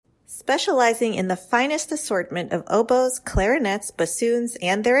Specializing in the finest assortment of oboes, clarinets, bassoons,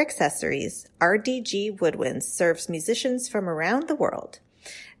 and their accessories, RDG Woodwinds serves musicians from around the world.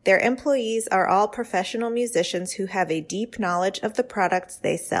 Their employees are all professional musicians who have a deep knowledge of the products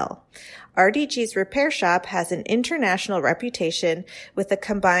they sell. RDG's repair shop has an international reputation with a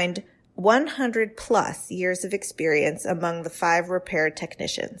combined 100 plus years of experience among the 5 repair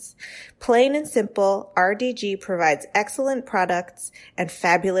technicians. Plain and simple, RDG provides excellent products and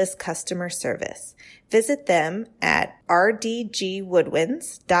fabulous customer service. Visit them at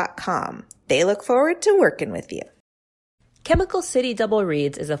rdgwoodwinds.com. They look forward to working with you. Chemical City Double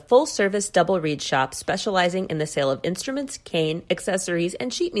Reeds is a full-service double reed shop specializing in the sale of instruments, cane, accessories,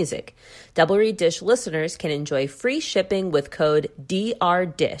 and sheet music. Double Reed Dish listeners can enjoy free shipping with code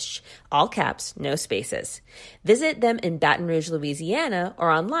DRDISH, all caps, no spaces. Visit them in Baton Rouge, Louisiana,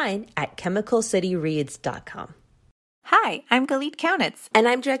 or online at chemicalcityreeds.com. Hi, I'm Galit Kaunitz. And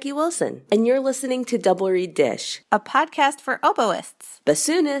I'm Jackie Wilson, and you're listening to Double Reed Dish, a podcast for oboists,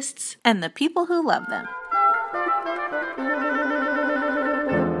 bassoonists, and the people who love them.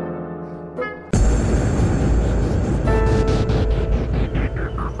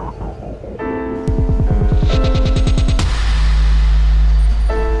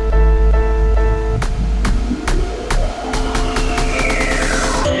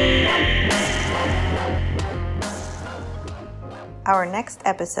 Our next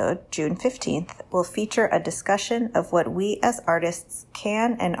episode, June 15th, will feature a discussion of what we as artists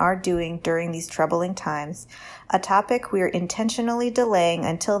can and are doing during these troubling times, a topic we are intentionally delaying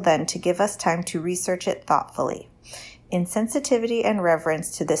until then to give us time to research it thoughtfully. In sensitivity and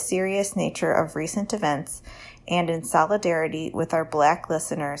reverence to the serious nature of recent events, and in solidarity with our Black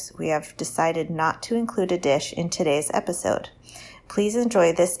listeners, we have decided not to include a dish in today's episode. Please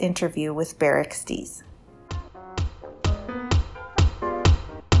enjoy this interview with Barrick Stees.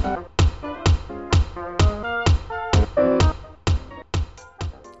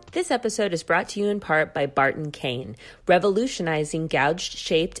 This episode is brought to you in part by Barton Cane, revolutionizing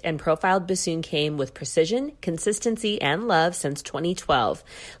gouged-shaped and profiled bassoon cane with precision, consistency, and love since 2012.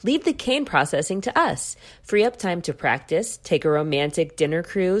 Leave the cane processing to us. Free up time to practice, take a romantic dinner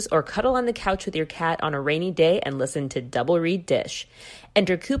cruise, or cuddle on the couch with your cat on a rainy day and listen to Double Reed Dish.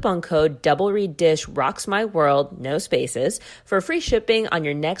 Enter coupon code Double Reed Dish rocks my world, no spaces, for free shipping on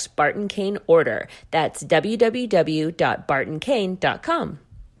your next Barton Cane order. That's www.bartoncane.com.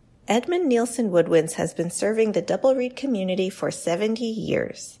 Edmund Nielsen Woodwinds has been serving the double reed community for 70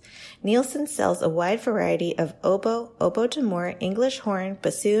 years. Nielsen sells a wide variety of oboe, oboe d'amore, English horn,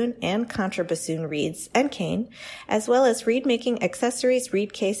 bassoon, and contrabassoon reeds and cane, as well as reed-making accessories,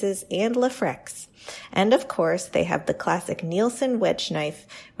 reed cases, and lafrex. And of course, they have the classic Nielsen wedge knife,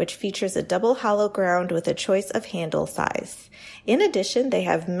 which features a double hollow ground with a choice of handle size. In addition, they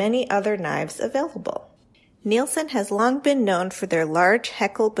have many other knives available. Nielsen has long been known for their large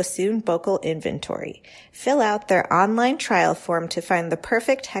Heckel bassoon bocal inventory. Fill out their online trial form to find the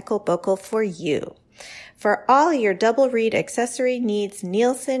perfect Heckel bocal for you. For all your double reed accessory needs,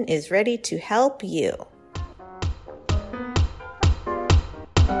 Nielsen is ready to help you.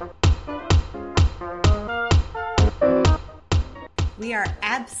 We are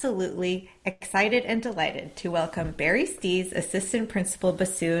absolutely excited and delighted to welcome Barry Stees, Assistant Principal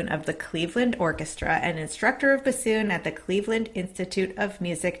Bassoon of the Cleveland Orchestra and Instructor of Bassoon at the Cleveland Institute of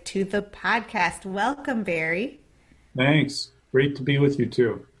Music, to the podcast. Welcome, Barry. Thanks. Great to be with you,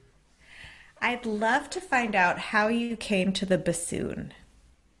 too. I'd love to find out how you came to the bassoon.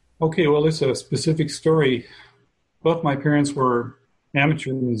 Okay, well, it's a specific story. Both my parents were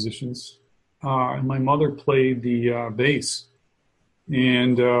amateur musicians, and my mother played the bass.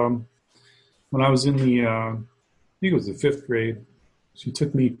 And when I was in I think it was the 5th grade, she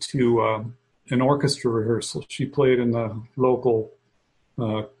took me to an orchestra rehearsal. She played in the local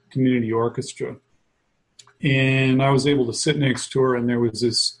community orchestra. And I was able to sit next to her, and there was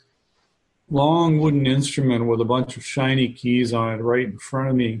this long wooden instrument with a bunch of shiny keys on it right in front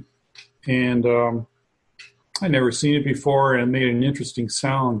of me. And I'd never seen it before, and it made an interesting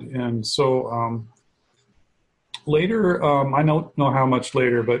sound. And so later, I don't know how much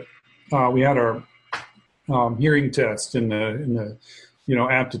later, but we had our hearing test in the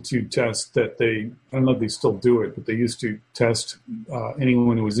aptitude test that I don't know if they still do it, but they used to test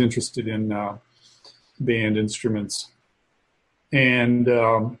anyone who was interested in band instruments. And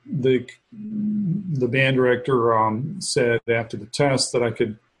the band director said after the test that I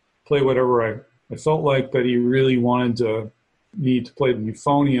could play whatever I felt like, but he really wanted me to play the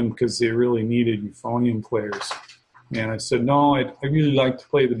euphonium because they really needed euphonium players. And I said, no, I really like to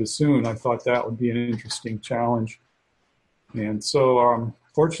play the bassoon. I thought that would be an interesting challenge. And so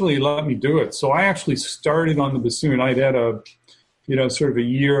fortunately, he let me do it. So I actually started on the bassoon. I'd had sort of a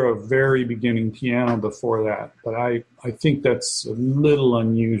year of very beginning piano before that. But I think that's a little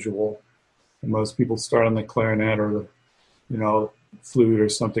unusual. Most people start on the clarinet or the, flute or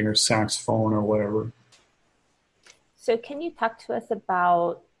something, or saxophone or whatever. So can you talk to us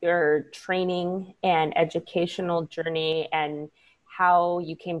about your training and educational journey and how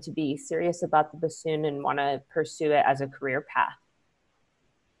you came to be serious about the bassoon and want to pursue it as a career path?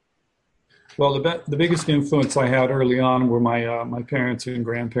 Well, the biggest influence I had early on were my parents and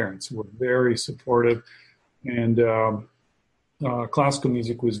grandparents, who were very supportive, and classical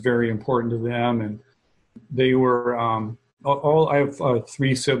music was very important to them. And they were I have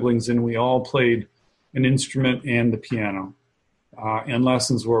 3 siblings, and we all played an instrument and the piano, and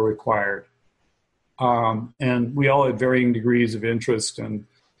lessons were required. And we all had varying degrees of interest and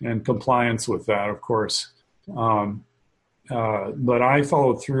compliance with that, of course. But I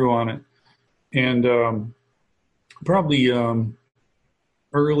followed through on it. And probably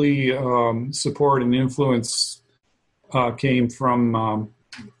early support and influence came from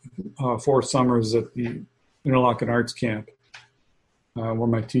 4 summers at the Interlochen Arts Camp, where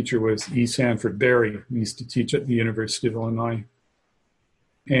my teacher was E. Sanford Berry, who used to teach at the University of Illinois.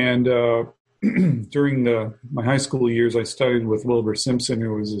 And during my high school years, I studied with Wilbur Simpson,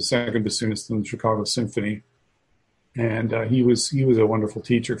 who was the second bassoonist in the Chicago Symphony. And he was a wonderful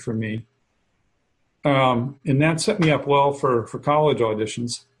teacher for me. And that set me up well for college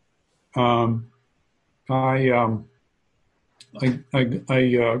auditions. I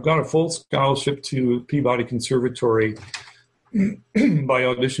got a full scholarship to Peabody Conservatory by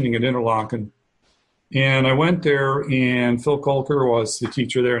auditioning at Interlochen. And I went there, and Phil Kolker was the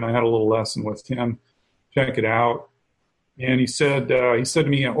teacher there, and I had a little lesson with him. Check it out. And he said to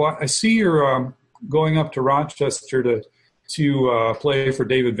me, "Well, I see you're going up to Rochester to play for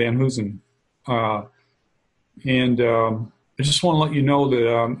David Van Hoosen. And I just want to let you know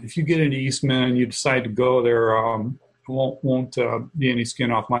that if you get into Eastman and you decide to go there, won't be any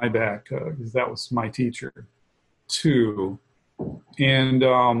skin off my back, because that was my teacher too." And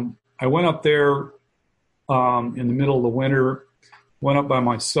I went up there in the middle of the winter, went up by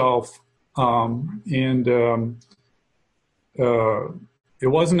myself, and it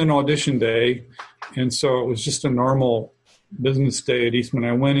wasn't an audition day, and so it was just a normal business day at Eastman.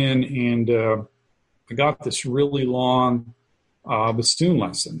 I went in, and I got this really long bassoon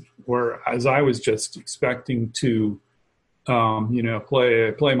lesson, where as I was just expecting to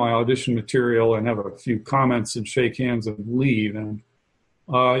play my audition material and have a few comments and shake hands and leave. And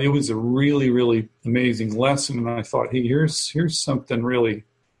it was a really, really amazing lesson. And I thought, hey, here's something really,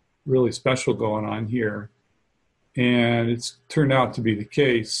 really special going on here. And it's turned out to be the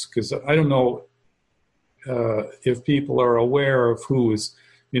case, because I don't know if people are aware of who was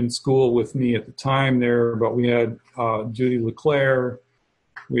in school with me at the time there, but we had Judy LeClaire,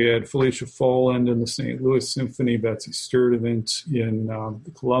 we had Felicia Foland in the St. Louis Symphony, Betsy Sturdivant in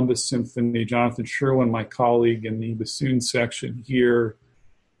the Columbus Symphony, Jonathan Sherwin, my colleague in the bassoon section here,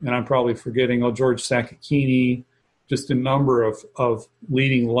 and I'm probably forgetting George Sakakini. Just a number of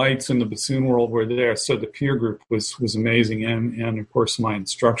leading lights in the bassoon world were there. So the peer group was amazing, and of course my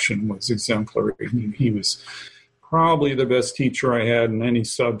instruction was exemplary. He was probably the best teacher I had in any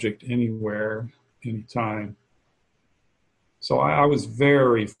subject, anywhere, anytime. So I was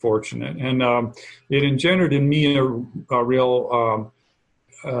very fortunate, and it engendered in me a real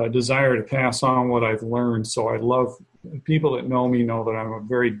desire to pass on what I've learned. So I love, people that know me know that I'm a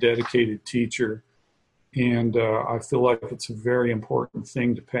very dedicated teacher, and I feel like it's a very important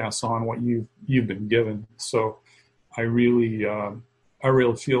thing to pass on what you've been given. So I really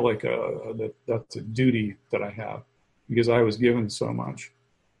feel like that's a duty that I have, because I was given so much.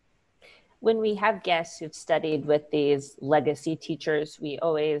 When we have guests who've studied with these legacy teachers, we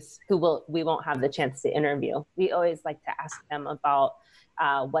won't have the chance to interview. We always like to ask them about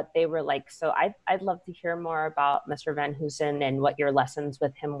what they were like. So I'd love to hear more about Mr. Van Hoosen and what your lessons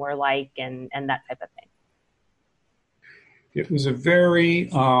with him were like, and that type of thing. It was a very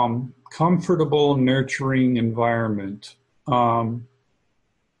comfortable, nurturing environment.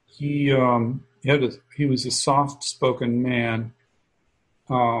 He was a soft-spoken man,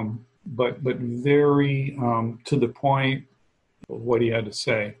 but very to the point of what he had to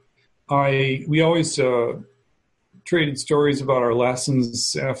say. We always traded stories about our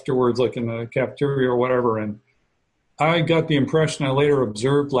lessons afterwards, like in the cafeteria or whatever, and I got the impression, I later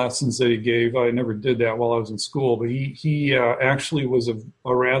observed lessons that he gave. I never did that while I was in school, but he actually was a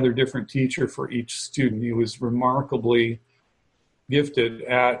rather different teacher for each student. He was remarkably gifted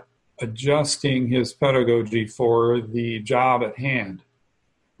at adjusting his pedagogy for the job at hand.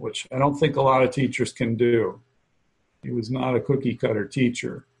 which I don't think a lot of teachers can do. He was not a cookie cutter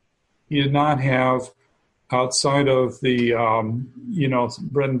teacher. He did not have, outside of the,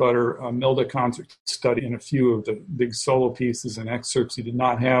 bread and butter Milda concert study and a few of the big solo pieces and excerpts, he did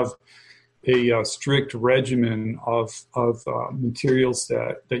not have a strict regimen of materials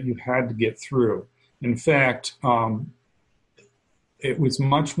that you had to get through. In fact, it was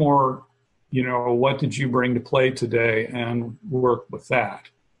much more, what did you bring to play today, and work with that.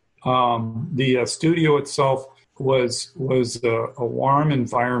 The studio itself was a warm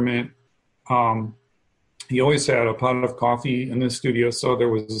environment. He always had a pot of coffee in the studio, so there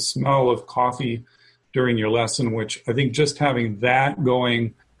was a smell of coffee during your lesson, which I think just having that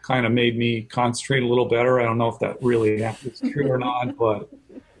going kind of made me concentrate a little better. I don't know if that really is true or not, but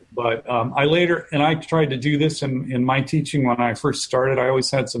I tried to do this in my teaching when I first started. I always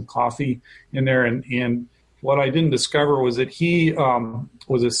had some coffee in there, and what I didn't discover was that he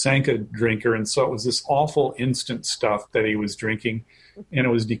was a Sanka drinker, and so it was this awful instant stuff that he was drinking, and it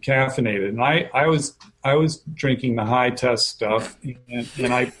was decaffeinated. And I was drinking the high test stuff,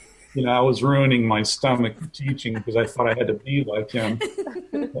 and I was ruining my stomach teaching because I thought I had to be like him.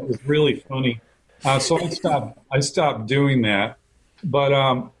 That was really funny. So I stopped doing that. But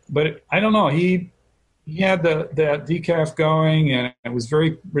I don't know. He had that decaf going, and it was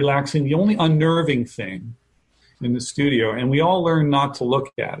very relaxing. The only unnerving thing in the studio, and we all learned not to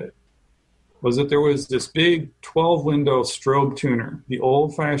look at it, was that there was this big 12-window strobe tuner, the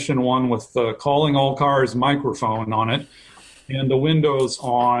old-fashioned one with the calling all cars microphone on it, and the windows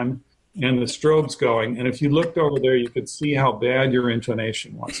on, and the strobes going. And if you looked over there, you could see how bad your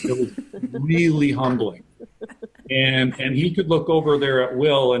intonation was. It was really humbling. And he could look over there at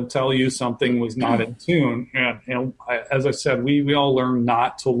will and tell you something was not in tune. And as I said, we all learned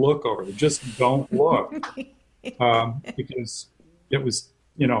not to look over there. Just don't look. Because it was,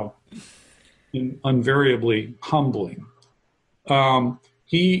 invariably humbling. I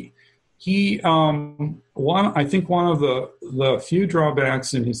think one of the few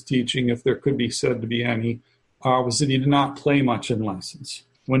drawbacks in his teaching, if there could be said to be any, was that he did not play much in lessons.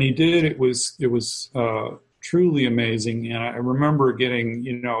 When he did, it was truly amazing. And I remember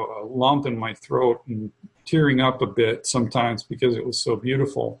getting, a lump in my throat and tearing up a bit sometimes because it was so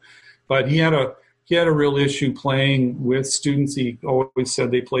beautiful. But he had a real issue playing with students. He always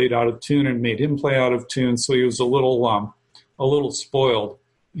said they played out of tune and made him play out of tune. So he was a little spoiled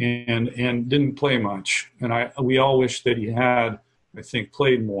and didn't play much. And we all wish that he had, I think,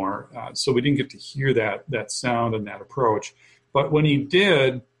 played more. So we didn't get to hear that sound and that approach. But when he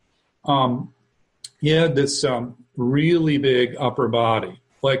did, he had this really big upper body.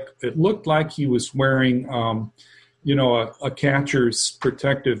 Like it looked like he was wearing, a catcher's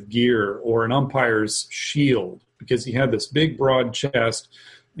protective gear or an umpire's shield, because he had this big, broad chest,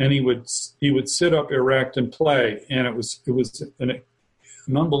 and he would sit up erect and play, and it was an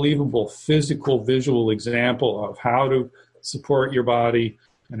unbelievable physical, visual example of how to support your body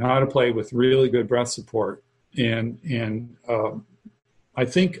and how to play with really good breath support. And I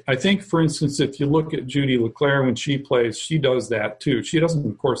think, for instance, if you look at Judy LeClaire when she plays, she does that too. She doesn't,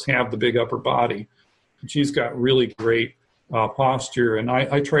 of course, have the big upper body. She's got really great posture, and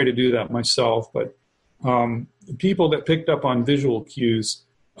I try to do that myself. But the people that picked up on visual cues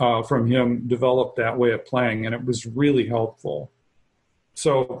from him developed that way of playing, and it was really helpful.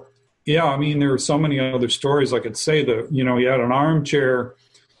 So, yeah, there are so many other stories I could say. That he had an armchair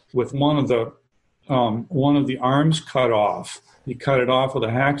with one of the arms cut off. He cut it off with a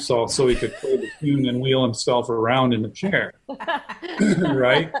hacksaw so he could play the tune and wheel himself around in the chair.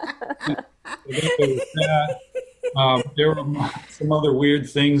 Right? There were some other weird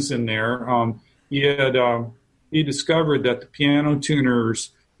things in there. He discovered that the piano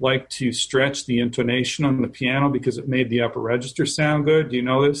tuners like to stretch the intonation on the piano because it made the upper register sound good. Do you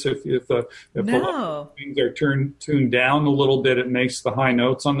know this? If the things are tuned down a little bit, it makes the high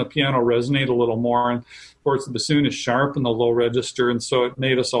notes on the piano resonate a little more. And of course, the bassoon is sharp in the low register, and so it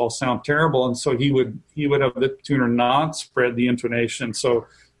made us all sound terrible. And so he would have the tuner not spread the intonation, so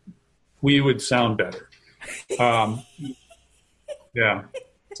we would sound better. Yeah.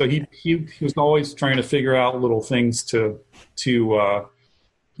 So he was always trying to figure out little things to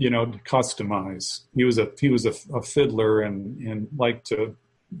customize. He was a fiddler and liked to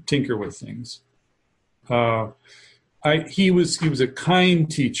tinker with things. He was a kind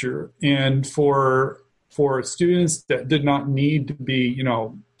teacher, and for students that did not need to be,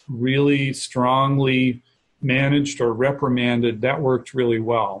 really strongly managed or reprimanded, that worked really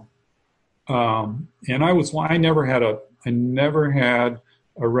well. And I never had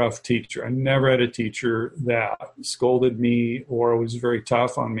a rough teacher. I never had a teacher that scolded me or was very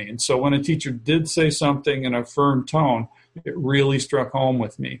tough on me. And so when a teacher did say something in a firm tone, it really struck home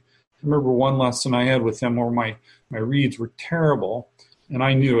with me. I remember one lesson I had with him where my reads were terrible, and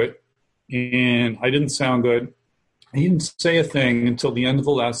I knew it, and I didn't sound good. He didn't say a thing until the end of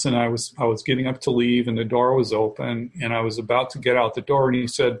the lesson. I was getting up to leave, and the door was open, and I was about to get out the door, and he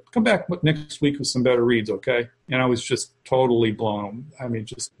said, "Come back next week with some better reads, okay?" And I was just totally blown. I mean,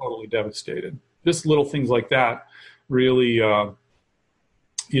 just totally devastated. Just little things like that really,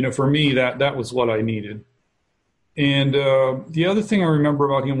 for me, that was what I needed. And the other thing I remember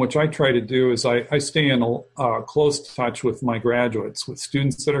about him, which I try to do, is I stay in close touch with my graduates, with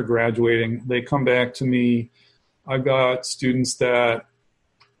students that are graduating. They come back to me. I've got students that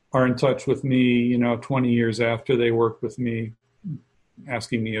are in touch with me, 20 years after they worked with me,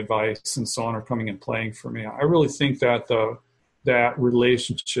 asking me advice and so on, or coming and playing for me. I really think that that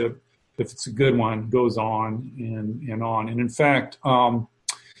relationship, if it's a good one, goes on and on. And in fact,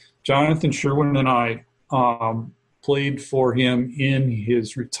 Jonathan Sherwin and I played for him in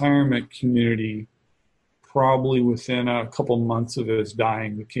his retirement community probably within a couple months of his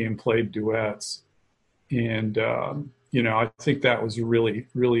dying. We came and played duets. And, I think that was really,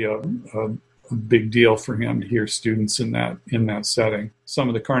 really a big deal for him to hear students in that setting. Some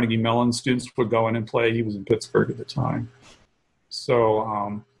of the Carnegie Mellon students would go in and play. He was in Pittsburgh at the time.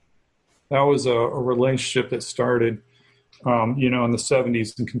 So that was a relationship that started, in the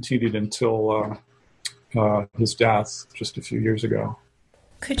 70s and continued until his death just a few years ago.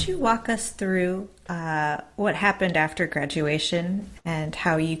 Could you walk us through what happened after graduation and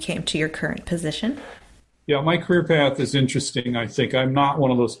how you came to your current position? Yeah, my career path is interesting, I think. I'm not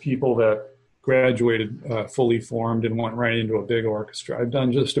one of those people that graduated fully formed and went right into a big orchestra. I've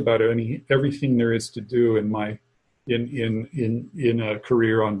done just about everything there is to do in a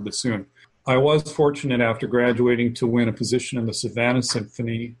career on bassoon. I was fortunate after graduating to win a position in the Savannah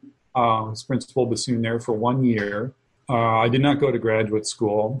Symphony. I was principal bassoon there for 1 year. I did not go to graduate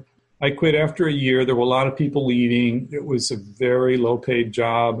school. I quit after a year. There were a lot of people leaving. It was a very low-paid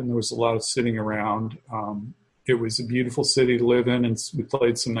job, and there was a lot of sitting around. It was a beautiful city to live in, and we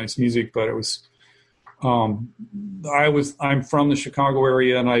played some nice music. But it was, I'm from the Chicago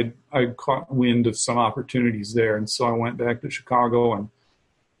area, and I caught wind of some opportunities there, and so I went back to Chicago and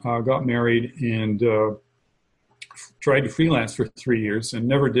got married and tried to freelance for 3 years and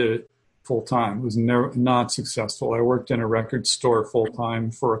never did it full time. It was not successful. I worked in a record store full time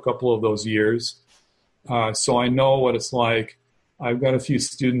for a couple of those years. So I know what it's like. I've got a few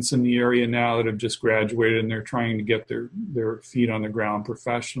students in the area now that have just graduated and they're trying to get their feet on the ground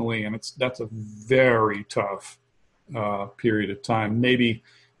professionally. And that's a very tough period of time, maybe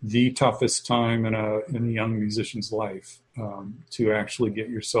the toughest time in a young musician's life, to actually get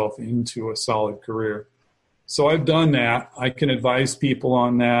yourself into a solid career. So I've done that. I can advise people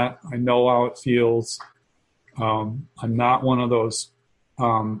on that. I know how it feels. I'm not one of those,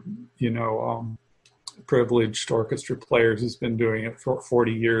 privileged orchestra players who's been doing it for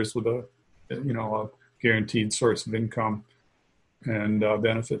 40 years with a guaranteed source of income and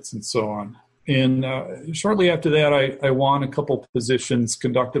benefits and so on. And shortly after that, I won a couple positions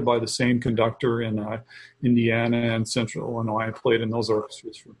conducted by the same conductor in Indiana and Central Illinois. I played in those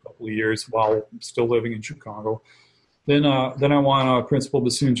orchestras for a couple of years while still living in Chicago. Then I won a principal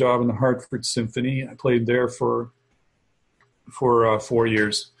bassoon job in the Hartford Symphony. I played there for 4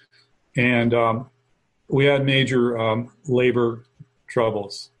 years. And we had major labor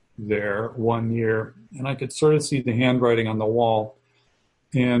troubles there 1 year. And I could sort of see the handwriting on the wall.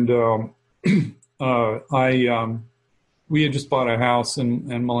 And we had just bought a house, and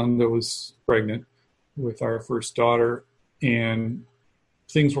Melinda was pregnant with our first daughter, and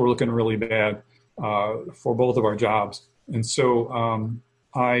things were looking really bad for both of our jobs. And so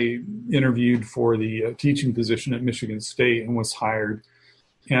I interviewed for the teaching position at Michigan State and was hired.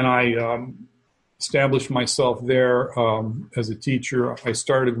 And I established myself there as a teacher. I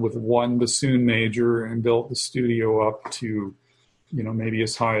started with one bassoon major and built the studio up to maybe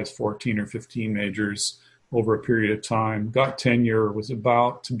as high as 14 or 15 majors over a period of time. Got tenure, was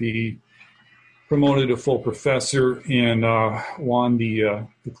about to be promoted to full professor, and won the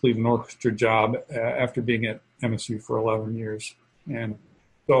Cleveland Orchestra job after being at MSU for 11 years. And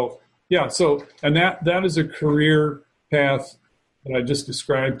so that is a career path that I just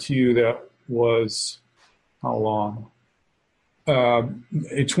described to you that was how long?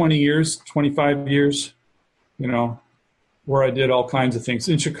 20 years, 25 years, where I did all kinds of things.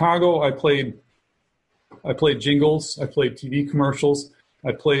 In Chicago, I played jingles. I played TV commercials.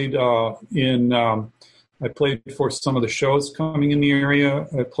 I played in I played for some of the shows coming in the area.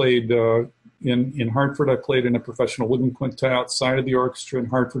 I played in Hartford. I played in a professional woodwind quintet outside of the orchestra. In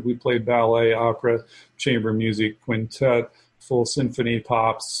Hartford, we played ballet, opera, chamber music, quintet, full symphony,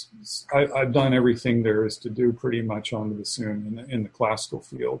 pops. I've done everything there is to do pretty much on the bassoon in the classical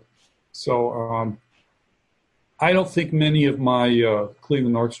field. So I don't think many of my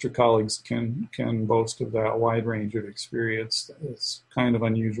Cleveland Orchestra colleagues can boast of that wide range of experience. It's kind of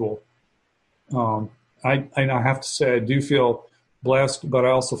unusual. I have to say I do feel blessed, but I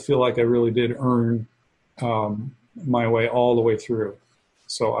also feel like I really did earn my way all the way through.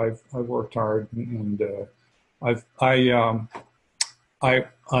 So I've worked hard, and I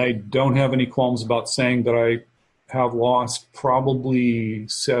don't have any qualms about saying that I have lost probably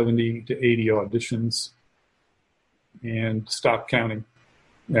 70 to 80 auditions and stopped counting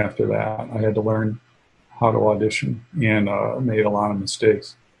after that. I had to learn how to audition and made a lot of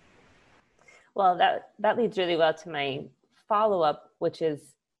mistakes. Well, that leads really well to my follow-up, which is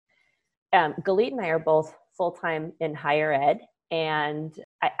Galit and I are both full-time in higher ed. And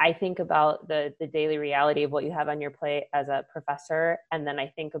I think about the daily reality of what you have on your plate as a professor. And then I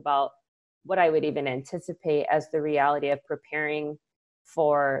think about what I would even anticipate as the reality of preparing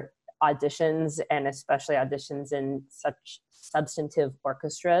for auditions, and especially auditions in such substantive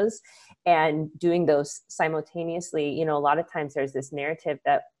orchestras, and doing those simultaneously. You know, a lot of times there's this narrative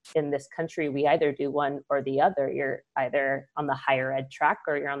that in this country, we either do one or the other. You're either on the higher ed track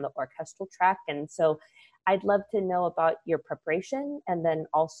or you're on the orchestral track. And so I'd love to know about your preparation, and then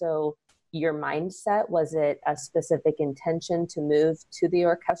also your mindset. Was it a specific intention to move to the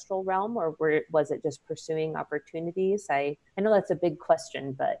orchestral realm, or was it just pursuing opportunities? I know that's a big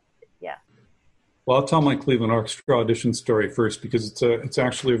question, but yeah. Well, I'll tell my Cleveland Orchestra audition story first, because it's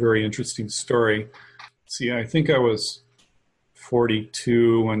actually a very interesting story. See, I think I was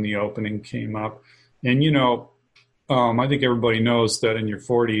 42 when the opening came up. And, you know, I think everybody knows that in your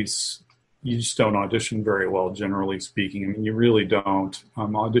 40s, you just don't audition very well, generally speaking. I mean, you really don't.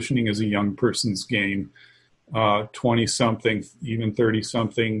 Auditioning is a young person's game. 20-something, even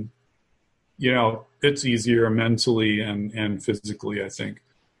 30-something, you know, it's easier mentally and physically, I think.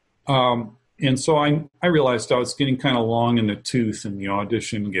 And so I realized I was getting kind of long in the tooth in the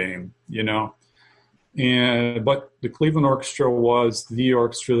audition game, you know. But the Cleveland Orchestra was the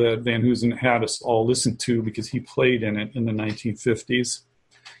orchestra that Van Hoosen had us all listen to, because he played in it in the 1950s,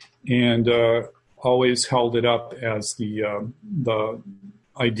 and always held it up as the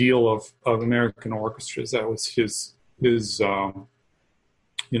ideal of American orchestras. That was his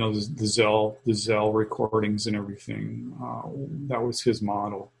you know, the Zell recordings and everything. That was his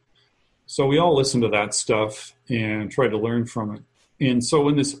model. So we all listened to that stuff and tried to learn from it. And so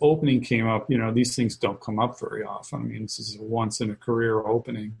when this opening came up, you know, these things don't come up very often. I mean, this is a once-in-a-career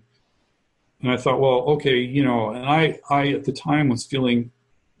opening. And I thought, well, okay, you know, and I at the time was feeling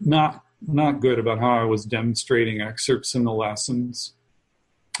not good about how I was demonstrating excerpts in the lessons.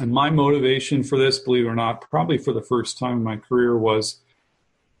 And my motivation for this, believe it or not, probably for the first time in my career, was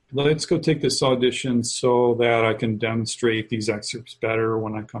let's go take this audition so that I can demonstrate these excerpts better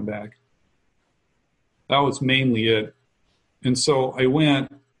when I come back. That was mainly it. And so I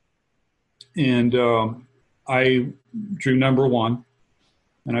went, and I drew number one,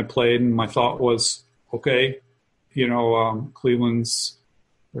 and I played, and my thought was, okay, you know, Cleveland's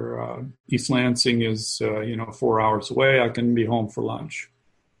or East Lansing is, you know, 4 hours away. I can be home for lunch.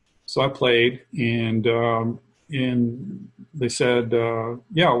 So I played, and they said,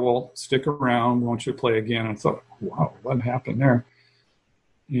 yeah, well, stick around. Why don't you play again? I thought, wow, what happened there?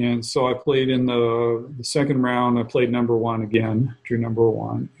 And so I played in the second round. I played number one again, drew number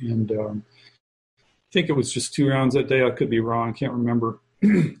one. And I think it was just 2 rounds that day. I could be wrong. I can't remember.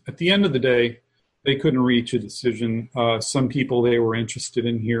 At the end of the day, they couldn't reach a decision. Some people they were interested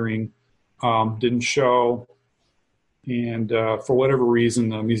in hearing didn't show. And for whatever reason,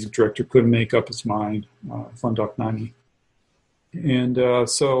 the music director couldn't make up his mind, Fundak Nani. And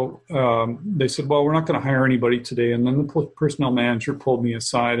so they said, well, we're not going to hire anybody today. And then the personnel manager pulled me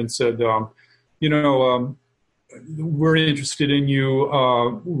aside and said, you know, we're interested in you.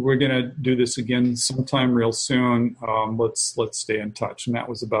 We're going to do this again sometime real soon. Let's stay in touch. And that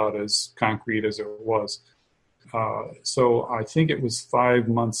was about as concrete as it was. So I think it was 5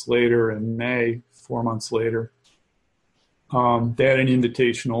 months later in May, 4 months later, they had an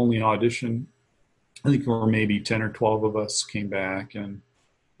invitation-only audition. I think there were maybe 10 or 12 of us came back, and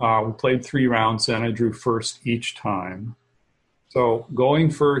we played 3 rounds, and I drew first each time. So going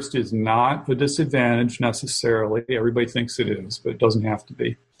first is not a disadvantage necessarily. Everybody thinks it is, but it doesn't have to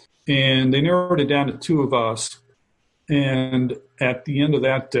be. And they narrowed it down to 2 of us. And at the end of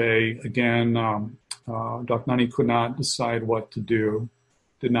that day, again, Doc Nani could not decide what to do,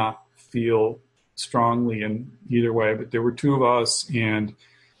 did not feel strongly in either way, but there were two of us, and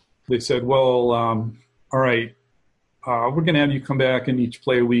they said, well, all right, we're going to have you come back and each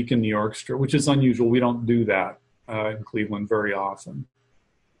play a week in the orchestra, which is unusual. We don't do that in Cleveland very often.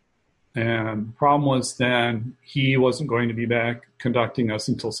 And the problem was then he wasn't going to be back conducting us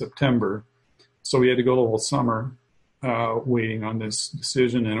until September. So we had to go the whole summer waiting on this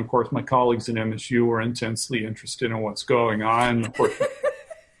decision. And of course, my colleagues at MSU were intensely interested in what's going on. Of course,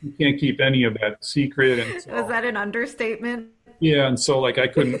 you can't keep any of that secret. And so, was that an understatement? Yeah. And so like I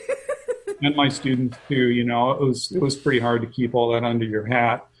couldn't, and my students too, you know, it was pretty hard to keep all that under your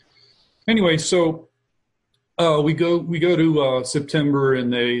hat. Anyway, so we go to September,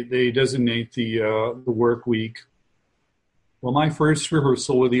 and they designate the work week. Well, my first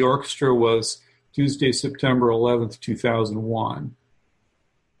rehearsal with the orchestra was Tuesday, September 11th, 2001.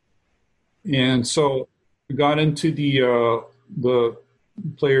 And so we got into the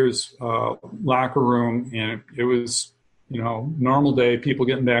players' locker room, and it was, you know, normal day, people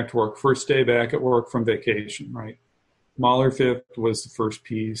getting back to work, first day back at work from vacation, right? Mahler Fifth was the first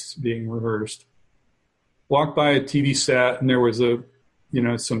piece being rehearsed. Walked by a TV set, and there was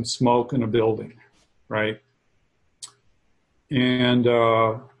some smoke in a building, right? And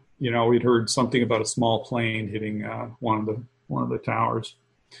we'd heard something about a small plane hitting one of the towers.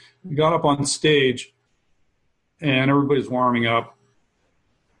 We got up on stage, and everybody's warming up.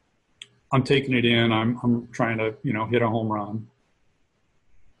 I'm taking it in. I'm trying to hit a home run.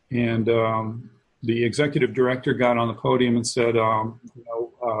 And the executive director got on the podium and said,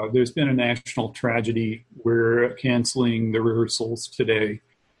 there's been a national tragedy. We're canceling the rehearsals today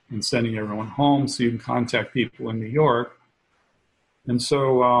and sending everyone home so you can contact people in New York. And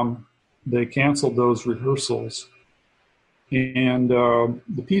so they canceled those rehearsals. And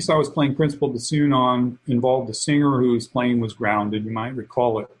the piece I was playing principal bassoon on involved a singer whose plane was grounded. You might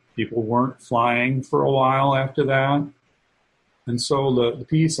recall it. People weren't flying for a while after that. And so the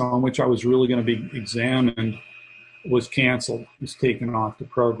piece on which I was really going to be examined was canceled, was taken off the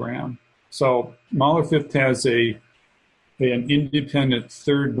program. So Mahler Fifth has an independent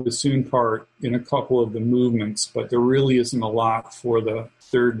third bassoon part in a couple of the movements, but there really isn't a lot for the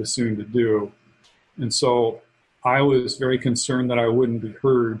third bassoon to do. And so I was very concerned that I wouldn't be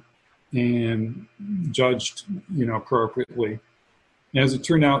heard and judged, appropriately. As it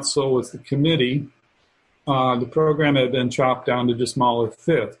turned out, so was the committee. The program had been chopped down to just Mahler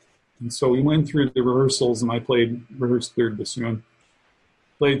Fifth. And so we went through the rehearsals, and I rehearsed third bassoon.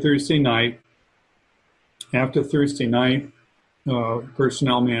 Played Thursday night. After Thursday night,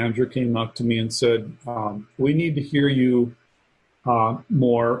 personnel manager came up to me and said, we need to hear you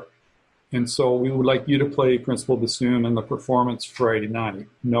more. And so we would like you to play principal bassoon in the performance Friday night,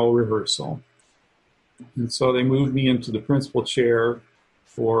 no rehearsal. And so they moved me into the principal chair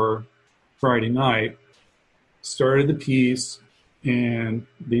for Friday night, started the piece, and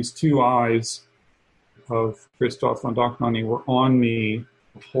these two eyes of Christoph von Doc Nani were on me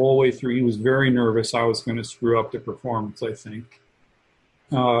the whole way through. He was very nervous I was going to screw up the performance, I think.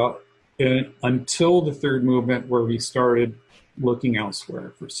 And until the third movement, where he started looking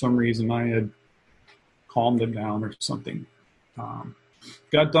elsewhere. For some reason, I had calmed him down or something.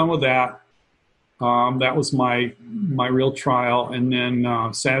 Got done with that. That was my real trial. And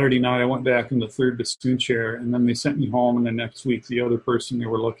then Saturday night, I went back in the third bassoon chair, and then they sent me home. And the next week, the other person they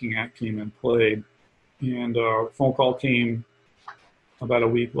were looking at came and played. And a phone call came about a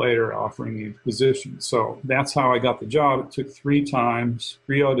week later offering me the position. So that's how I got the job. It took 3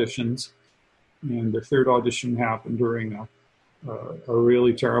 auditions. And the third audition happened during a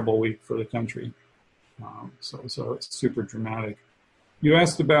really terrible week for the country. So it's super dramatic. You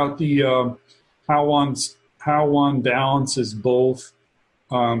asked about the how one balances both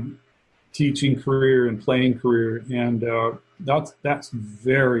teaching career and playing career, and that's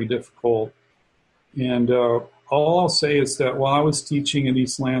very difficult. And all I'll say is that while I was teaching in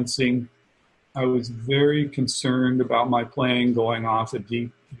East Lansing, I was very concerned about my playing going off a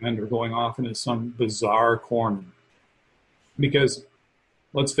deep end or going off into some bizarre corner. Because,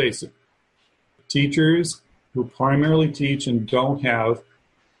 let's face it, teachers who primarily teach and don't have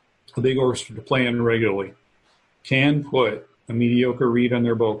a big orchestra to play in regularly can put a mediocre reed on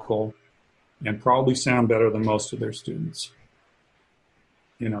their vocal and probably sound better than most of their students.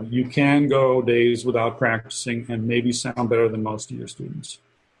 You can go days without practicing and maybe sound better than most of your students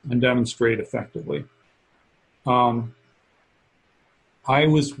and demonstrate effectively. I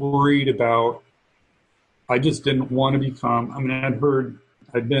was worried about, I just didn't want to become,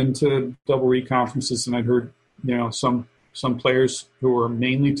 I'd been to double reed conferences, and I'd heard, some players who were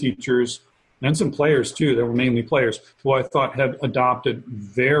mainly teachers and some players too. There were mainly players who I thought had adopted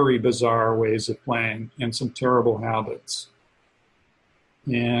very bizarre ways of playing and some terrible habits.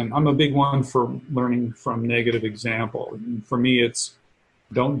 And I'm a big one for learning from negative example. And for me, it's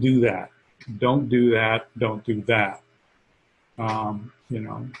don't do that. Don't do that. Don't do that.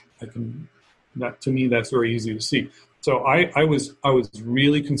 That to me, that's very easy to see. So I was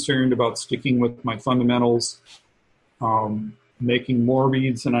really concerned about sticking with my fundamentals, making more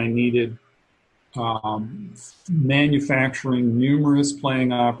reads than I needed, manufacturing numerous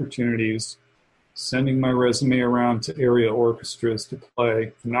playing opportunities, sending my resume around to area orchestras to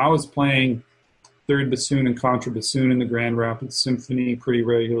play. And I was playing third bassoon and contrabassoon in the Grand Rapids Symphony pretty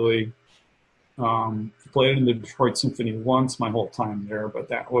regularly. Played in the Detroit Symphony once my whole time there, but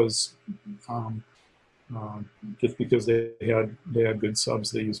that was just because they had good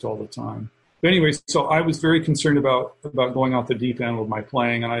subs they used all the time. But anyway, so I was very concerned about going off the deep end with my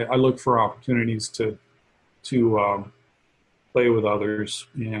playing, and I looked for opportunities to play with others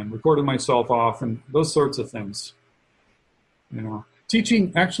and recorded myself off and those sorts of things.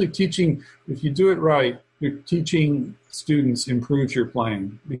 Teaching, if you do it right, you're teaching students improves your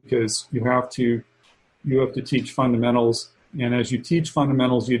playing, because you have to teach fundamentals, and as you teach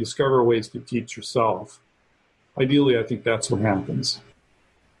fundamentals, you discover ways to teach yourself. Ideally, I think that's what happens.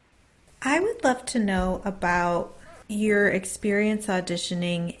 I would love to know about your experience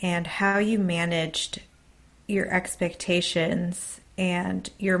auditioning and how you managed your expectations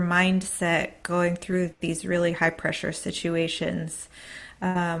and your mindset going through these really high pressure situations.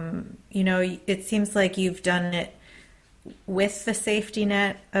 It seems like you've done it with the safety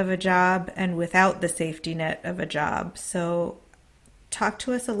net of a job and without the safety net of a job. So talk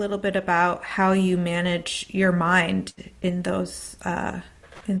to us a little bit about how you manage your mind in those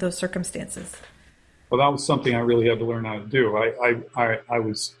circumstances. Well, that was something I really had to learn how to do. I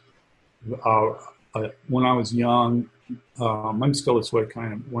was when I was young, I'm still this way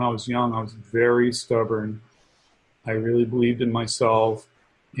kind of. When I was young, I was very stubborn. I really believed in myself,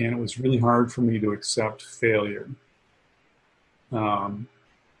 and it was really hard for me to accept failure. I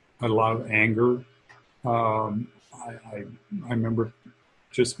had a lot of anger. I remember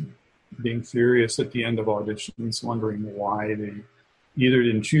just being furious at the end of auditions, wondering why they either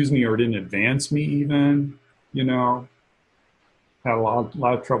didn't choose me or didn't advance me even, had a lot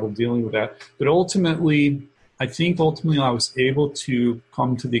of trouble dealing with that. But ultimately I was able to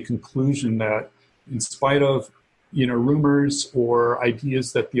come to the conclusion that in spite of, rumors or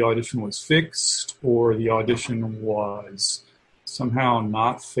ideas that the audition was fixed or the audition was somehow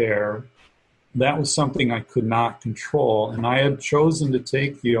not fair, that was something I could not control. And I had chosen to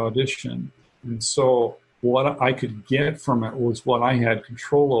take the audition. And so what I could get from it was what I had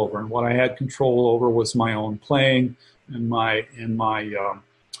control over. And what I had control over was my own playing and my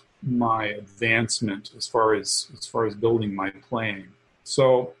advancement as far as building my playing.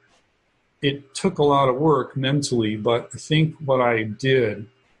 So it took a lot of work mentally, but I think what I did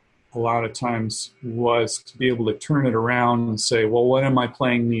a lot of times was to be able to turn it around and say, well, what in my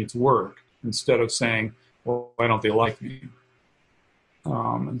playing needs work, instead of saying, well, why don't they like me?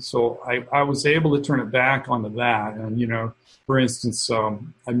 And so I was able to turn it back onto that. And, for instance,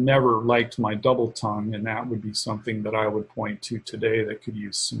 I never liked my double tongue, and that would be something that I would point to today that could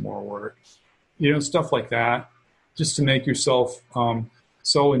use some more work. Stuff like that, just to make yourself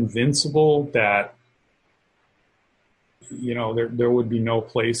so invincible that, there would be no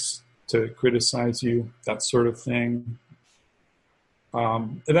place to criticize you, that sort of thing.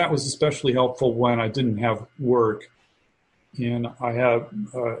 That was especially helpful when I didn't have work. And I have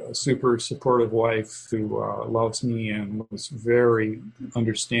a super supportive wife who loves me and was very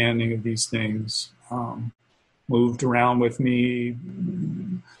understanding of these things, moved around with me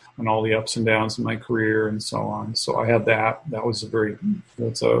and all the ups and downs of my career and so on. So I had that.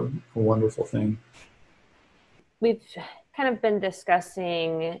 That's a wonderful thing. We've kind of been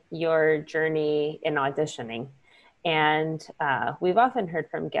discussing your journey in auditioning. And we've often heard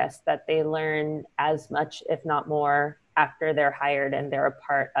from guests that they learn as much, if not more, after they're hired and they're a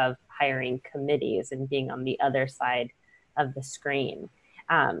part of hiring committees and being on the other side of the screen.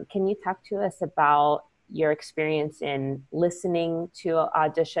 Can you talk to us about your experience in listening to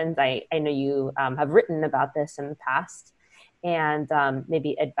auditions? I know you have written about this in the past, and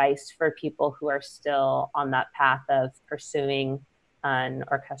maybe advice for people who are still on that path of pursuing an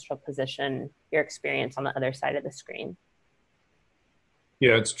orchestral position, your experience on the other side of the screen.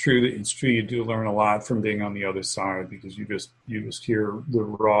 Yeah, it's true. You do learn a lot from being on the other side, because you just hear the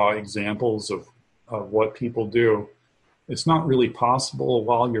raw examples of what people do. It's not really possible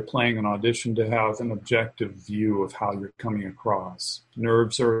while you're playing an audition to have an objective view of how you're coming across.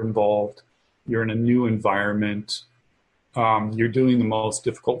 Nerves are involved. You're in a new environment. You're doing the most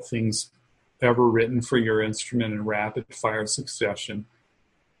difficult things ever written for your instrument in rapid fire succession.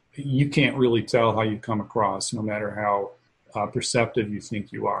 You can't really tell how you come across, no matter how perceptive you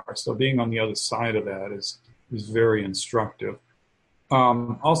think you are. So being on the other side of that is very instructive.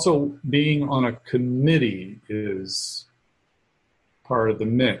 Also, being on a committee is part of the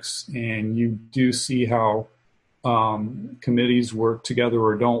mix, and you do see how committees work together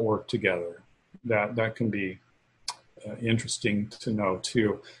or don't work together. That can be interesting to know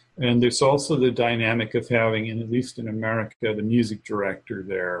too. And there's also the dynamic of having, and at least in America, the music director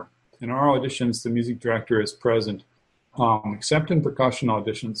there. In our auditions, the music director is present, except in percussion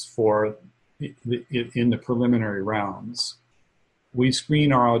auditions for in the preliminary rounds. We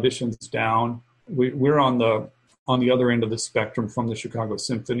screen our auditions down. We're on the other end of the spectrum from the Chicago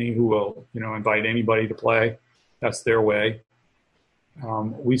Symphony, who will invite anybody to play. That's their way.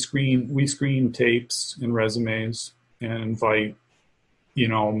 We screen tapes and resumes and invite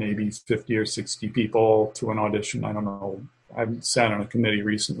maybe 50 or 60 people to an audition. I don't know. I haven't sat on a committee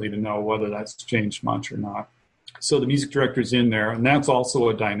recently to know whether that's changed much or not. So the music director's in there, and that's also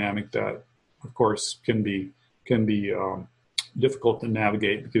a dynamic that, of course, can be difficult to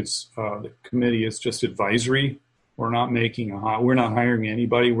navigate because the committee is just advisory. We're not hiring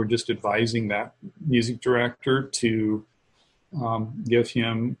anybody. We're just advising that music director to give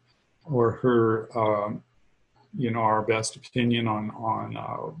him or her our best opinion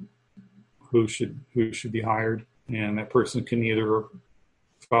on who should be hired, and that person can either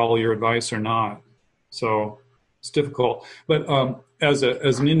follow your advice or not. So it's difficult. But as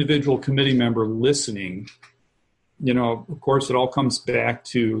an individual committee member listening, of course, it all comes back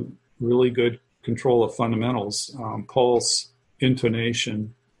to really good control of fundamentals, pulse,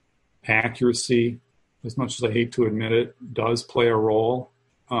 intonation, accuracy. As much as I hate to admit it, does play a role.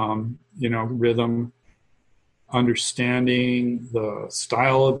 Rhythm, understanding the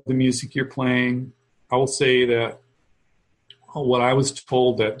style of the music you're playing. I will say that what I was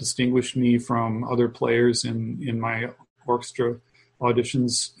told that distinguished me from other players in my orchestra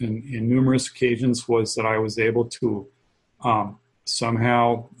auditions in numerous occasions was that I was able to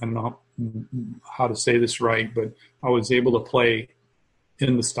somehow, I don't know how to say this right, but I was able to play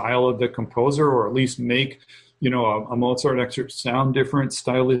in the style of the composer, or at least make a Mozart excerpt sound different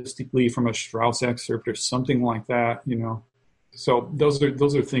stylistically from a Strauss excerpt or something like that, So those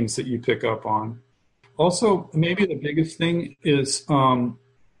are things that you pick up on. Also, maybe the biggest thing is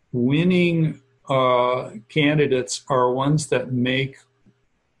winning candidates are ones that make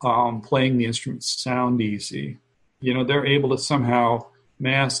playing the instrument sound easy. They're able to somehow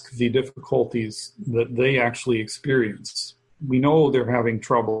mask the difficulties that they actually experience. We know they're having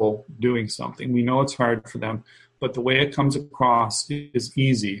trouble doing something. We know it's hard for them, but the way it comes across is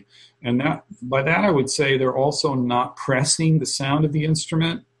easy. And by that, I would say they're also not pressing the sound of the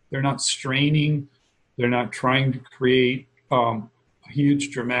instrument. They're not straining. They're not trying to create a huge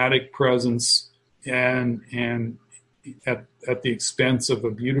dramatic presence and at the expense of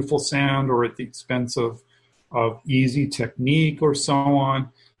a beautiful sound or at the expense of easy technique or so on.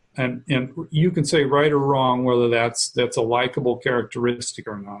 And you can say right or wrong whether that's a likable characteristic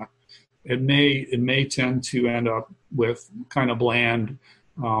or not. It may tend to end up with kind of bland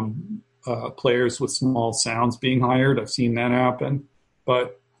players with small sounds being hired. I've seen that happen.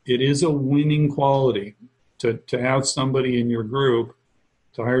 But it is a winning quality to have somebody in your group,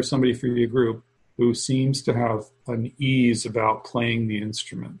 to hire somebody for your group who seems to have an ease about playing the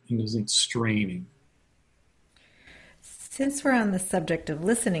instrument and isn't straining. Since we're on the subject of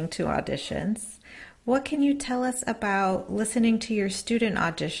listening to auditions, what can you tell us about listening to your student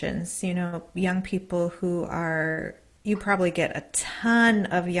auditions? Young people you probably get a ton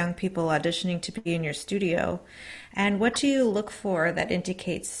of young people auditioning to be in your studio. And what do you look for that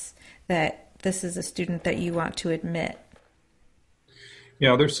indicates that this is a student that you want to admit?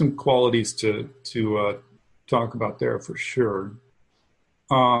 Yeah, there's some qualities to talk about there for sure.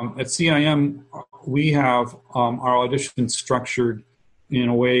 At CIM, we have our auditions structured in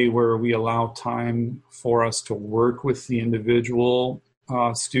a way where we allow time for us to work with the individual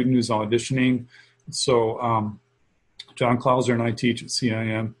student who's auditioning. So John Clauser and I teach at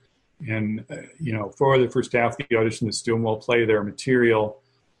CIM, and for the first half of the audition, the student will play their material,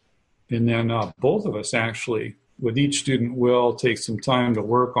 and then both of us actually, with each student, will take some time to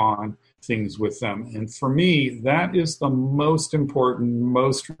work on things with them. And for me, that is the most important,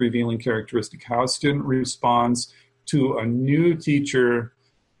 most revealing characteristic, how a student responds to a new teacher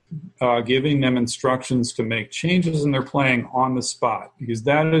giving them instructions to make changes in their playing on the spot, because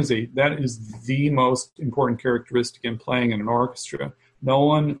that is the most important characteristic in playing in an orchestra. No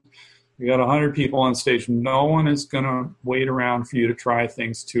one You got 100 people on stage. No one is going to wait around for you to try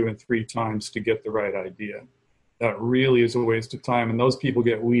things 2 and 3 times to get the right idea. That really is a waste of time, and those people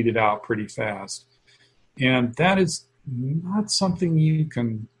get weeded out pretty fast. And that is not something you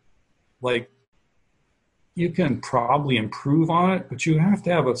can, you can probably improve on it, but you have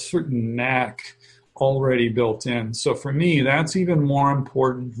to have a certain knack already built in. So for me, that's even more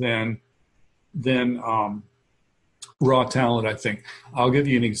important than raw talent, I think. I'll give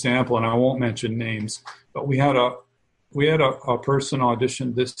you an example, and I won't mention names, but we had a person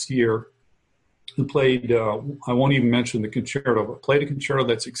audition this year who played, I won't even mention the concerto, but played a concerto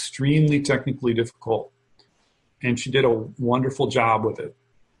that's extremely technically difficult. And she did a wonderful job with it.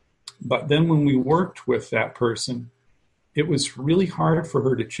 But then when we worked with that person, it was really hard for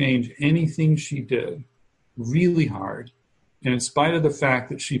her to change anything she did, really hard. And in spite of the fact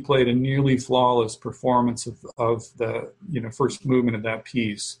that she played a nearly flawless performance of the first movement of that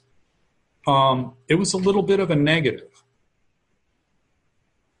piece, it was a little bit of a negative.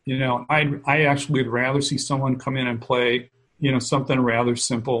 I actually would rather see someone come in and play, something rather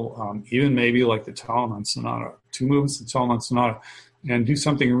simple, even maybe like the Telemann Sonata, 2 movements of the Telemann Sonata, and do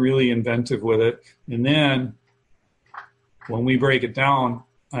something really inventive with it. And then when we break it down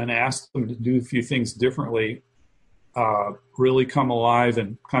and ask them to do a few things differently, really come alive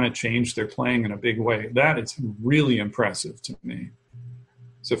and kind of change their playing in a big way. That is really impressive to me.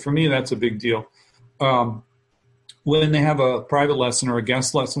 So for me, that's a big deal. When they have a private lesson or a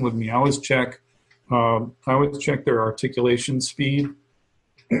guest lesson with me, I always check their articulation speed.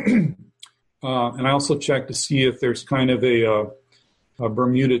 And I also check to see if there's kind of a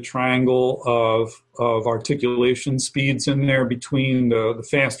Bermuda Triangle of articulation speeds in there between the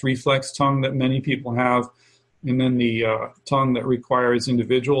fast reflex tongue that many people have and then the tongue that requires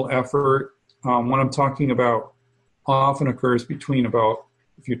individual effort. What I'm talking about often occurs between about,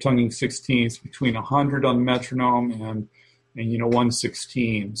 if you're tonguing 16ths, between 100 on the metronome and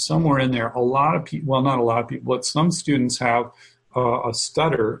 116, somewhere in there. A lot of people, well, not a lot of people, but some students have a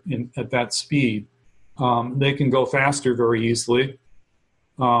stutter at that speed. They can go faster very easily.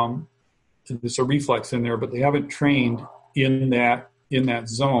 There's a reflex in there, but they haven't trained in that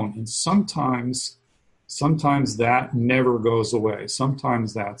zone. And sometimes that never goes away.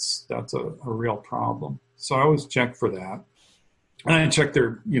 Sometimes that's a real problem. So I always check for that. And I check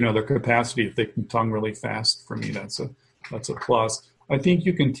their capacity. If they can tongue really fast, for me, that's a plus. I think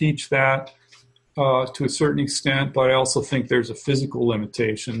you can teach that to a certain extent, but I also think there's a physical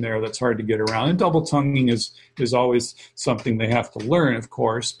limitation there that's hard to get around. And double tonguing is always something they have to learn, of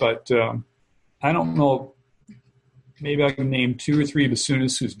course, but I don't know. Maybe I can name 2 or 3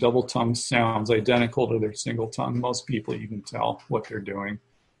 bassoonists whose double tongue sounds identical to their single tongue. Most people, you can tell what they're doing,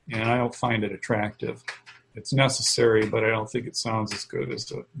 and I don't find it attractive. It's necessary, but I don't think it sounds as good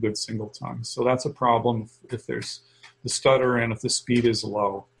as a good single tongue. So that's a problem if there's the stutter and if the speed is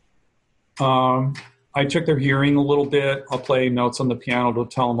low. I check their hearing a little bit. I'll play notes on the piano to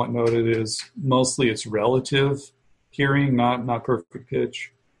tell them what note it is. Mostly it's relative hearing, not perfect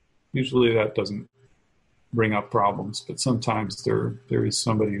pitch. Usually that doesn't bring up problems, but sometimes there is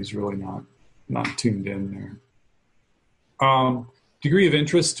somebody who's really not tuned in there. Degree of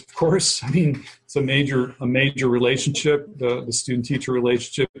interest, of course. I mean, it's a major relationship, the student-teacher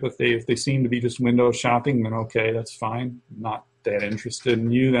relationship. If they seem to be just window shopping, then okay, that's fine. Not that interested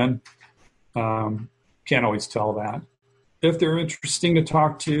in you, then can't always tell that. If they're interesting to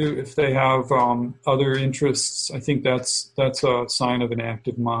talk to, if they have other interests, I think that's a sign of an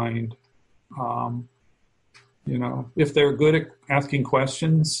active mind. If they're good at asking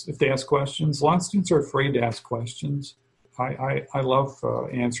questions, if they ask questions, a lot of students are afraid to ask questions. I love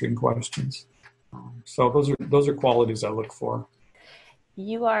answering questions. So those are qualities I look for.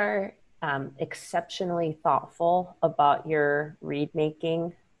 You are exceptionally thoughtful about your reed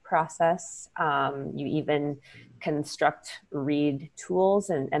making process. You even construct reed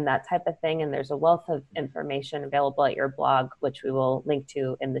tools and that type of thing. And there's a wealth of information available at your blog, which we will link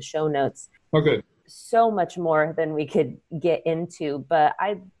to in the show notes. Oh, good. So much more than we could get into, but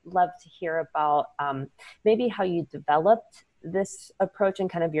I'd love to hear about maybe how you developed this approach and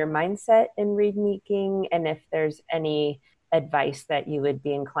kind of your mindset in reed making, and if there's any advice that you would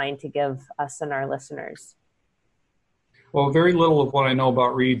be inclined to give us and our listeners. Well, very little of what I know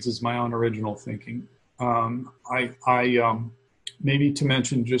about reeds is my own original thinking. I maybe to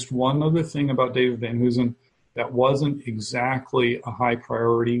mention just one other thing about David Van Hoosen that wasn't exactly a high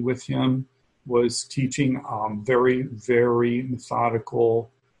priority with him was teaching very, very methodical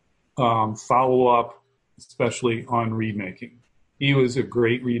follow-up, especially on reed making. He was a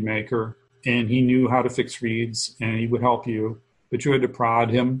great reed maker, and he knew how to fix reeds, and he would help you, but you had to prod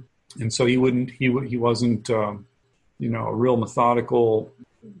him. And so he wasn't, a real methodical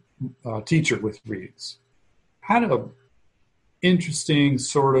teacher with reads. Had a interesting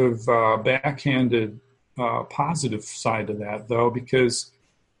sort of backhanded positive side to that, though, because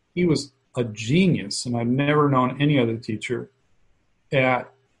he was a genius, and I've never known any other teacher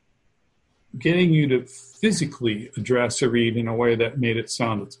at getting you to physically address a read in a way that made it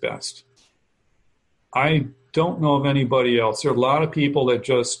sound its best. I don't know of anybody else. There are a lot of people that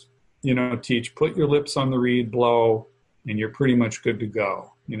just, teach, put your lips on the reed, blow, and you're pretty much good to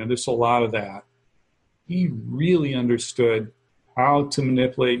go. There's a lot of that. He really understood how to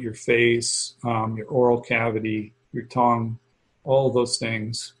manipulate your face, your oral cavity, your tongue, all of those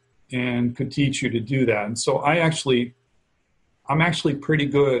things, and could teach you to do that. And so I'm actually pretty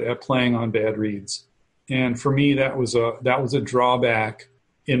good at playing on bad reads. And for me, that was a drawback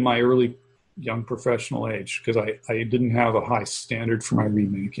in my early young professional age, because I didn't have a high standard for my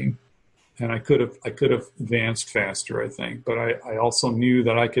read making. And I could have advanced faster, I think. But I also knew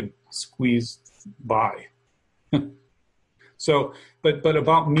that I could squeeze by. So, but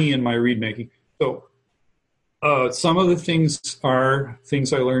about me and my read making. So some of the things are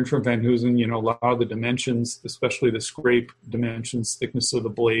things I learned from Van Hoosen, a lot of the dimensions, especially the scrape dimensions, thickness of the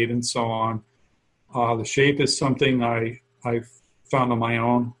blade, and so on. The shape is something I found on my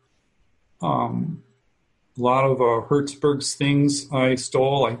own. A lot of Hertzberg's things I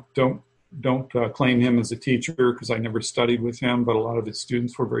stole. I don't claim him as a teacher because I never studied with him, but a lot of his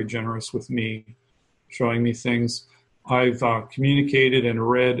students were very generous with me, showing me things. I've communicated and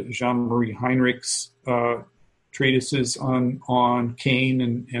read Jean-Marie Heinrich's treatises on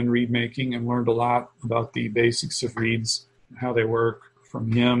cane and reed making, and learned a lot about the basics of reeds, how they work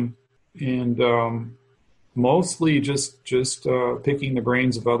from him, and mostly just picking the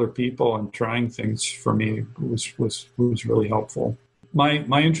brains of other people and trying things for me was really helpful.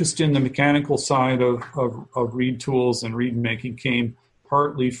 My interest in the mechanical side of reed tools and reed making came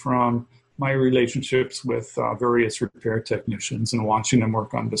partly from my relationships with various repair technicians and watching them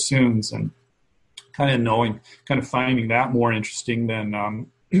work on bassoons, and kind of finding that more interesting than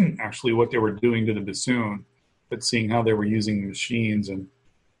actually what they were doing to the bassoon, but seeing how they were using the machines. And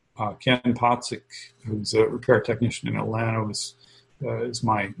Ken Potzik, who's a repair technician in Atlanta, is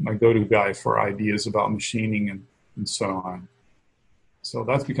my go-to guy for ideas about machining and so on. So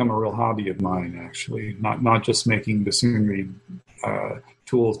that's become a real hobby of mine, actually, not just making bassoon reed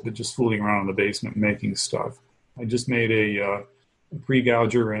tools, but just fooling around in the basement making stuff. I just made a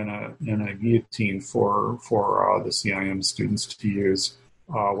pre-gouger and a guillotine for the CIM students to use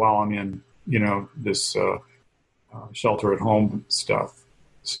while I'm in, this shelter at home stuff.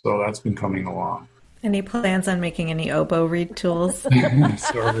 So that's been coming along. Any plans on making any oboe reed tools?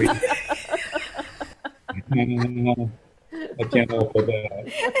 Sorry. I can't help with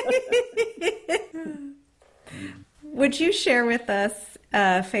that. Would you share with us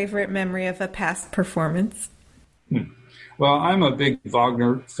a favorite memory of a past performance? Well, I'm a big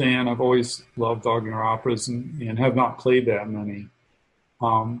Wagner fan. I've always loved Wagner operas and have not played that many.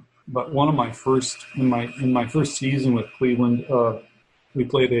 But one of my first, in my first season with Cleveland, we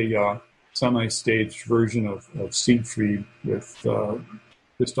played a semi-staged version of Siegfried with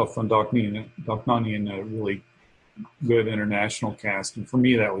Christoph von Dohnanyi in a really good international cast. And for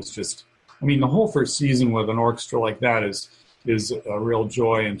me, that was just, the whole first season with an orchestra like that is a real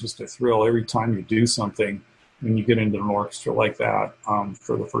joy and just a thrill. Every time you do something, when you get into an orchestra like that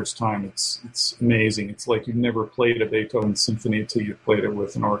for the first time, it's amazing. It's like you've never played a Beethoven symphony until you've played it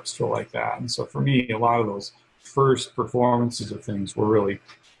with an orchestra like that. And so for me, a lot of those first performances of things were really,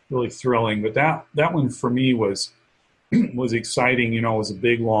 really thrilling. But that one for me was exciting. It was a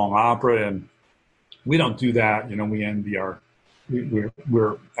big, long opera, and we don't do that. We envy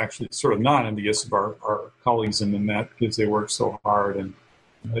we're actually sort of not envious of our colleagues in the Met because they work so hard.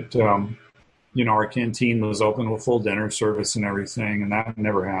 But our canteen was open with full dinner service and everything, and that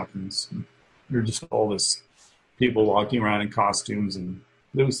never happens. There are just all this people walking around in costumes, and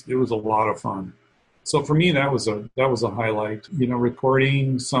it was a lot of fun. So for me, that was a highlight.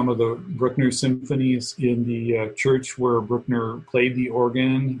 Recording some of the Bruckner symphonies in the church where Bruckner played the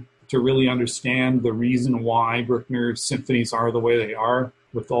organ, to really understand the reason why Bruckner symphonies are the way they are,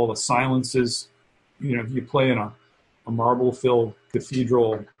 with all the silences. If you play in a marble-filled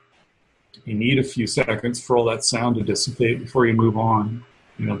cathedral, you need a few seconds for all that sound to dissipate before you move on.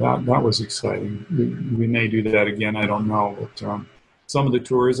 That was exciting. We may do that again, I don't know. But some of the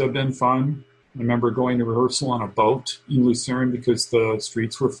tours have been fun. I remember going to rehearsal on a boat in Lucerne because the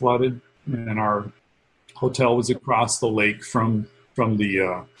streets were flooded, and our hotel was across the lake from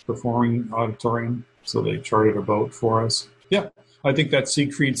the performing auditorium, so they chartered a boat for us. Yeah, I think that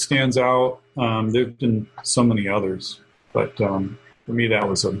Siegfried stands out. There have been so many others, but for me, that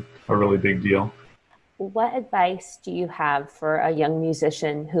was a really big deal. What advice do you have for a young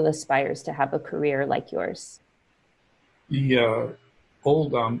musician who aspires to have a career like yours? The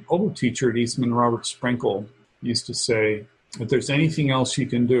old oboe teacher at Eastman, Robert Sprinkle, used to say, if there's anything else you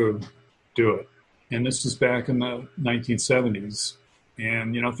can do, do it. And this was back in the 1970s.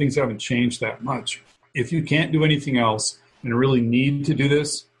 And, things haven't changed that much. If you can't do anything else and really need to do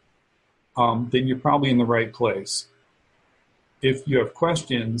this, then you're probably in the right place. If you have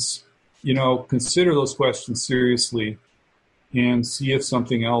questions, consider those questions seriously and see if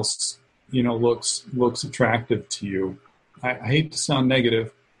something else, looks attractive to you. I hate to sound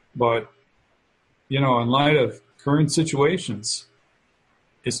negative, but, in light of current situations,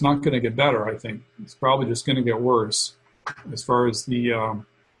 it's not going to get better, I think. It's probably just going to get worse as far as the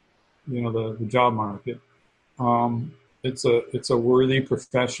job market. It's a worthy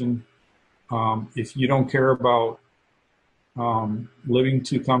profession. If you don't care about living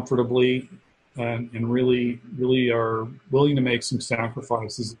too comfortably and really are willing to make some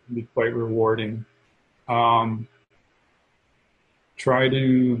sacrifices, it can be quite rewarding. Try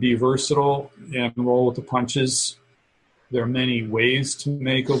to be versatile and roll with the punches. There are many ways to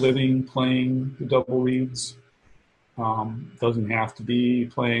make a living playing the double reeds. Doesn't have to be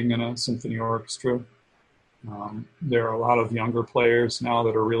playing in a symphony orchestra. There are a lot of younger players now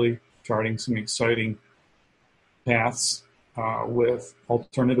that are really charting some exciting paths with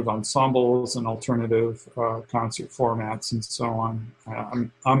alternative ensembles and alternative concert formats and so on.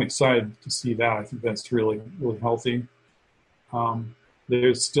 I'm excited to see that. I think that's really, really healthy.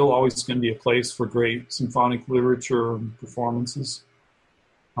 There's still always going to be a place for great symphonic literature and performances.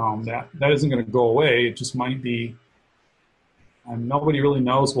 That isn't going to go away. It just might be. Nobody really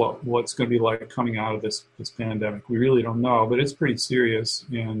knows what's going to be like coming out of this pandemic. We really don't know, but it's pretty serious.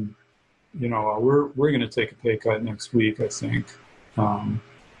 And we're going to take a pay cut next week, I think.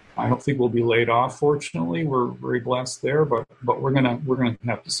 I don't think we'll be laid off. Fortunately, we're very blessed there, but we're gonna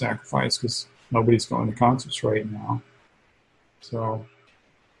have to sacrifice because nobody's going to concerts right now. So,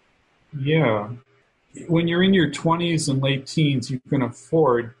 yeah, when you're in your 20s and late teens, you can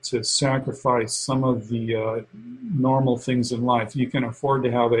afford to sacrifice some of the normal things in life. You can afford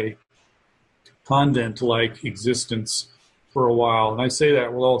to have a convent-like existence for a while. And I say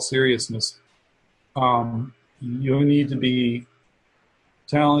that with all seriousness. You need to be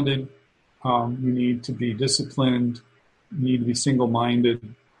talented. You need to be disciplined. You need to be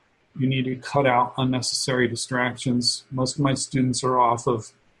single-minded. You need to cut out unnecessary distractions. Most of my students are off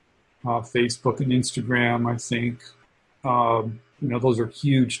of Facebook and Instagram, I think. Those are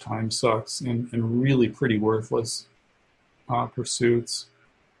huge time sucks and really pretty worthless pursuits.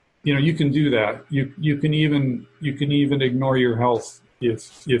 You can do that. You can even ignore your health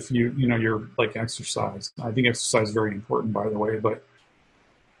if you're like exercise. I think exercise is very important, by the way, but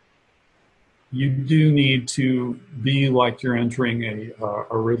you do need to be like you're entering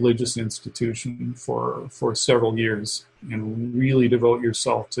a religious institution for several years and really devote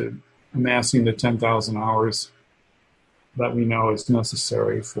yourself to amassing the 10,000 hours that we know is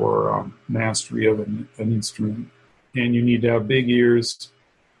necessary for mastery of an instrument. And you need to have big ears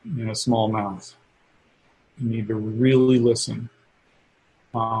and a small mouth. You need to really listen.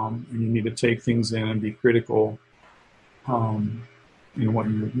 And you need to take things in and be critical in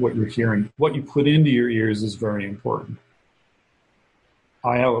what you're hearing. What you put into your ears is very important.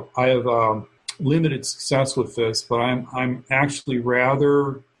 I have limited success with this, but I'm actually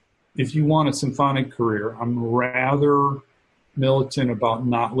rather, if you want a symphonic career, I'm rather militant about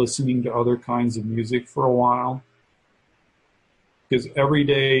not listening to other kinds of music for a while, because every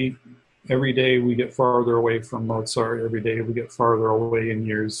day we get farther away from Mozart. Every day we get farther away in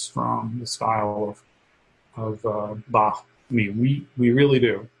years from the style of Bach. I mean, we really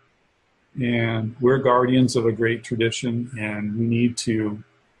do. And we're guardians of a great tradition, and we need to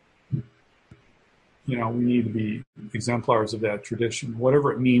be exemplars of that tradition,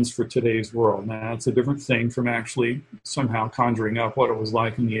 whatever it means for today's world. Now, it's a different thing from actually somehow conjuring up what it was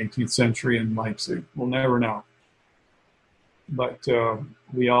like in the 18th century in Leipzig. We'll never know. But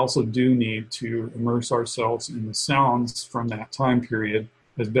we also do need to immerse ourselves in the sounds from that time period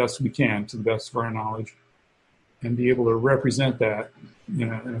as best we can, to the best of our knowledge, and be able to represent that in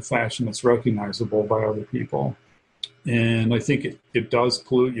a fashion that's recognizable by other people. And I think it does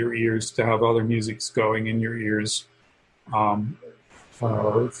pollute your ears to have other musics going in your ears in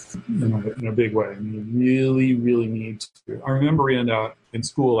a big way. I mean, you really, really need to. I remember in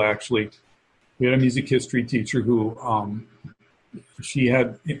school, actually, we had a music history teacher who she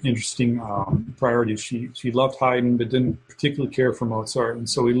had interesting priorities. She loved Haydn, but didn't particularly care for Mozart. And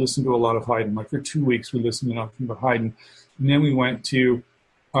so we listened to a lot of Haydn. Like for 2 weeks, we listened to nothing but Haydn. And then we went to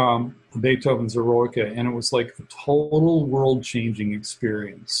Beethoven's Eroica, and it was like a total world-changing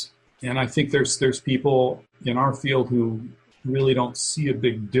experience. And I think there's people in our field who really don't see a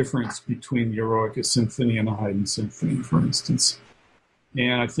big difference between the Eroica Symphony and the Haydn Symphony, for instance.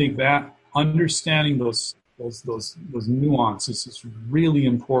 And I think that understanding those nuances is really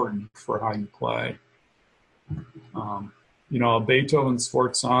important for how you play. Beethoven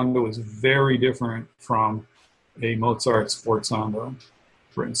Sforzando is very different from a Mozart Sforzando,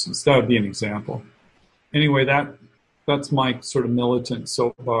 for instance. That would be an example. Anyway, that's my sort of militant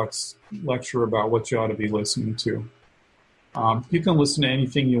soapbox lecture about what you ought to be listening to. You can listen to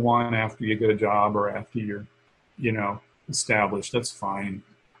anything you want after you get a job or after you're, established. That's fine.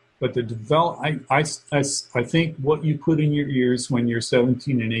 But I think what you put in your ears when you're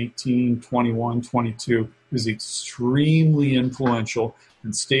 17 and 18, 21, 22 is extremely influential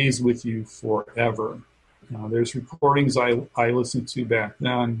and stays with you forever. There's recordings I listened to back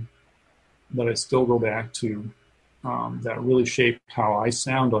then that I still go back to that really shaped how I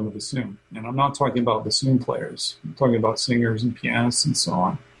sound on the bassoon. And I'm not talking about bassoon players. I'm talking about singers and pianists and so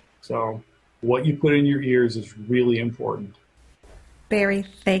on. So what you put in your ears is really important. Barry,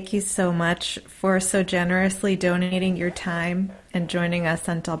 thank you so much for so generously donating your time and joining us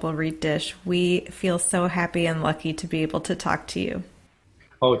on Double Reed Dish. We feel so happy and lucky to be able to talk to you.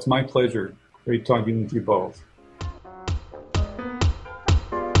 Oh, it's my pleasure. Great talking with you both.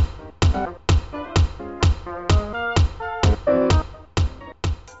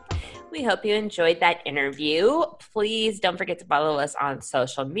 We hope you enjoyed that interview. Please don't forget to follow us on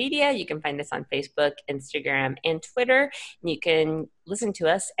social media. You can find us on Facebook, Instagram, and Twitter. And you can listen to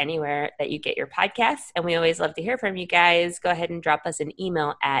us anywhere that you get your podcasts. And we always love to hear from you guys. Go ahead and drop us an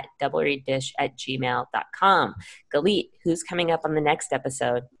email at doublereeddish@gmail.com. Galit, who's coming up on the next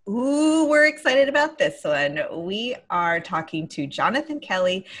episode? Ooh, we're excited about this one. We are talking to Jonathan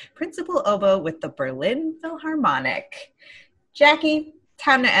Kelly, Principal Oboe with the Berlin Philharmonic. Jackie,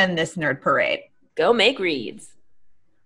 time to end this nerd parade. Go make reeds.